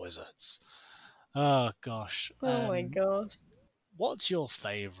for wizards. Oh gosh. Oh my gosh. What's your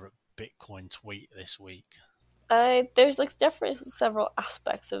favorite Bitcoin tweet this week? There's definitely several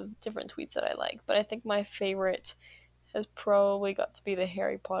aspects of different tweets that I like, but I think my favorite has probably got to be the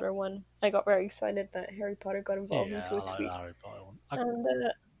Harry Potter one. I got very excited that Harry Potter got involved Yeah, into a I like the tweet. Harry Potter one. And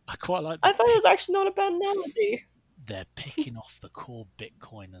I quite like. I thought it was actually not a bad analogy. They're picking off the core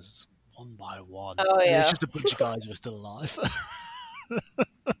Bitcoiners one by one, Oh and it's yeah. just a bunch of guys who are still alive.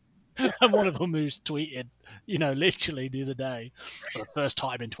 And one of them who's tweeted, literally the other day, for the first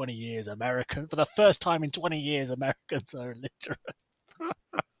time in 20 years, Americans are illiterate.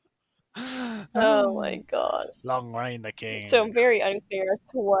 Oh my gosh. Long reign the king. So very unclear as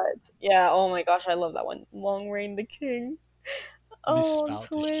to what. Yeah. Oh my gosh, I love that one. Long reign the king. Oh, it's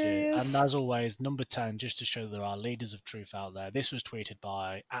hilarious. Shit. And as always, number 10, just to show there are leaders of truth out there. This was tweeted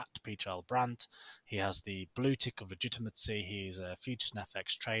by @PeterL Brandt. He has the blue tick of legitimacy. He's a futures and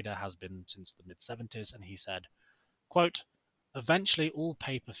FX trader, has been since the mid-70s, and he said, quote, "Eventually all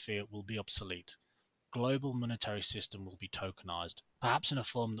paper fiat will be obsolete. Global monetary system will be tokenized, perhaps in a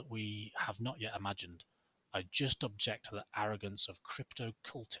form that we have not yet imagined. I just object to the arrogance of crypto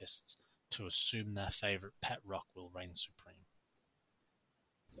cultists to assume their favorite pet rock will reign supreme."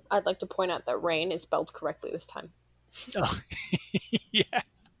 I'd like to point out that rain is spelled correctly this time. Oh, yeah.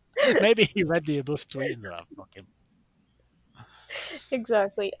 Maybe he read the above tweet and thought, fuck him.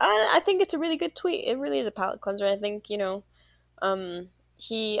 Exactly. I think it's a really good tweet. It really is a palate cleanser. I think, I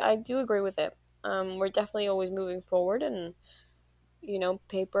do agree with it. We're definitely always moving forward, and,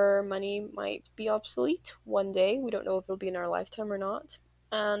 paper money might be obsolete one day. We don't know if it'll be in our lifetime or not.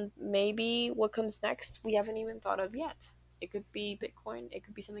 And maybe what comes next, we haven't even thought of yet. It could be Bitcoin. It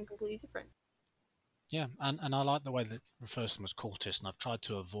could be something completely different. Yeah, and I like the way that it refers to them as cultists, and I've tried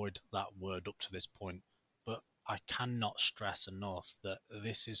to avoid that word up to this point, but I cannot stress enough that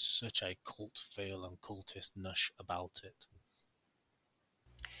this is such a cult feel and cultist nush about it.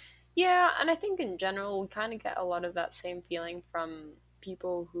 Yeah, and I think in general, we kind of get a lot of that same feeling from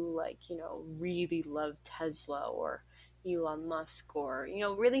people who, really love Tesla or Elon Musk, or,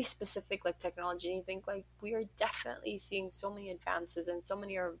 really specific, technology. And you think, we are definitely seeing so many advances, and so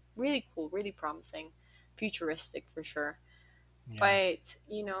many are really cool, really promising, futuristic for sure. Yeah. But,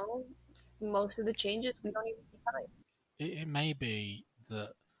 most of the changes we don't even see coming. It may be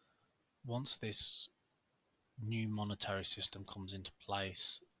that once this new monetary system comes into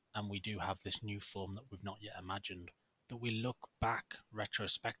place, and we do have this new form that we've not yet imagined, that we look back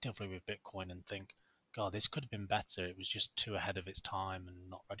retrospectively with Bitcoin and think, God, this could have been better. It was just too ahead of its time and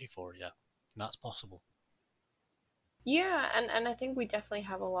not ready for it yet. And that's possible. Yeah, and I think we definitely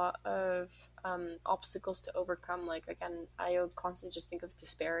have a lot of obstacles to overcome. Again, I constantly just think of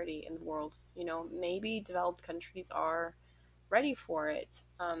disparity in the world. Maybe developed countries are ready for it.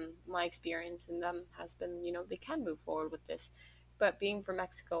 My experience in them has been, they can move forward with this. But being from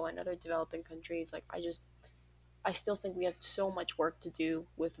Mexico and other developing countries, I still think we have so much work to do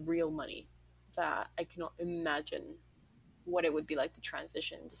with real money that I cannot imagine what it would be like to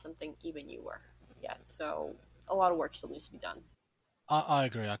transition to something even newer. Yeah, so a lot of work still needs to be done. I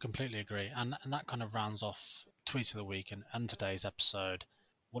agree. I completely agree. And that kind of rounds off Tweets of the Week and today's episode.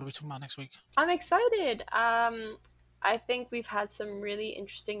 What are we talking about next week? I'm excited. I think we've had some really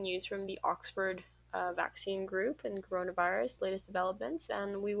interesting news from the Oxford vaccine group and coronavirus, latest developments,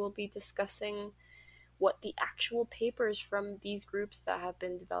 and we will be discussing what the actual papers from these groups that have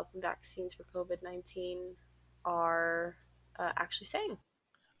been developing vaccines for COVID-19 are actually saying.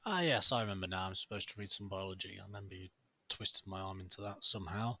 Yes, I remember now. I'm supposed to read some biology. I remember you twisted my arm into that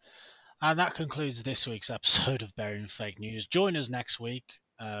somehow. And that concludes this week's episode of Burying Fake News. Join us next week,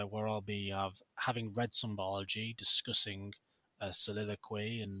 where I'll be having read some biology, discussing a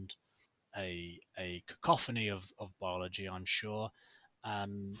soliloquy and a cacophony of biology, I'm sure.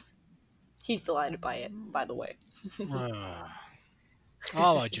 He's delighted by it, by the way.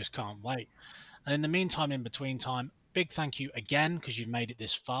 I just can't wait. And in the meantime, in between time, big thank you again, because you've made it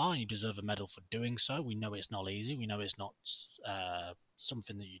this far and you deserve a medal for doing so. We know it's not easy. We know it's not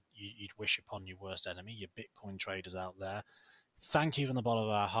something that you'd wish upon your worst enemy, your Bitcoin traders out there. Thank you from the bottom of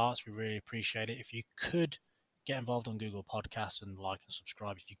our hearts. We really appreciate it. If you could get involved on Google Podcasts and like and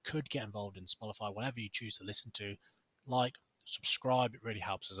subscribe, if you could get involved in Spotify, whatever you choose to listen to, like, subscribe. It really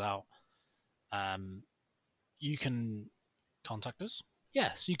helps us out. You can contact us.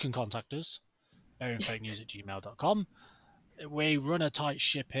 Yes, you can contact us. buryingfakenews@gmail.com. We run a tight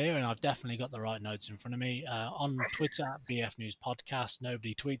ship here, and I've definitely got the right notes in front of me. On Twitter at BF News Podcast,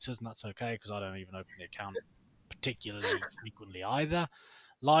 nobody tweets us, and that's okay because I don't even open the account particularly frequently either.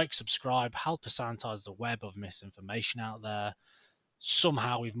 Like, subscribe, help us sanitize the web of misinformation out there.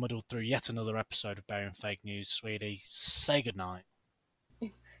 Somehow we've muddled through yet another episode of Burying Fake News. Sweetie, say goodnight.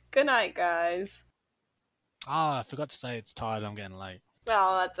 Good night, guys. I forgot to say it's tired. I'm getting late.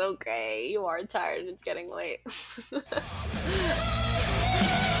 Oh, that's okay. You are tired. It's getting late.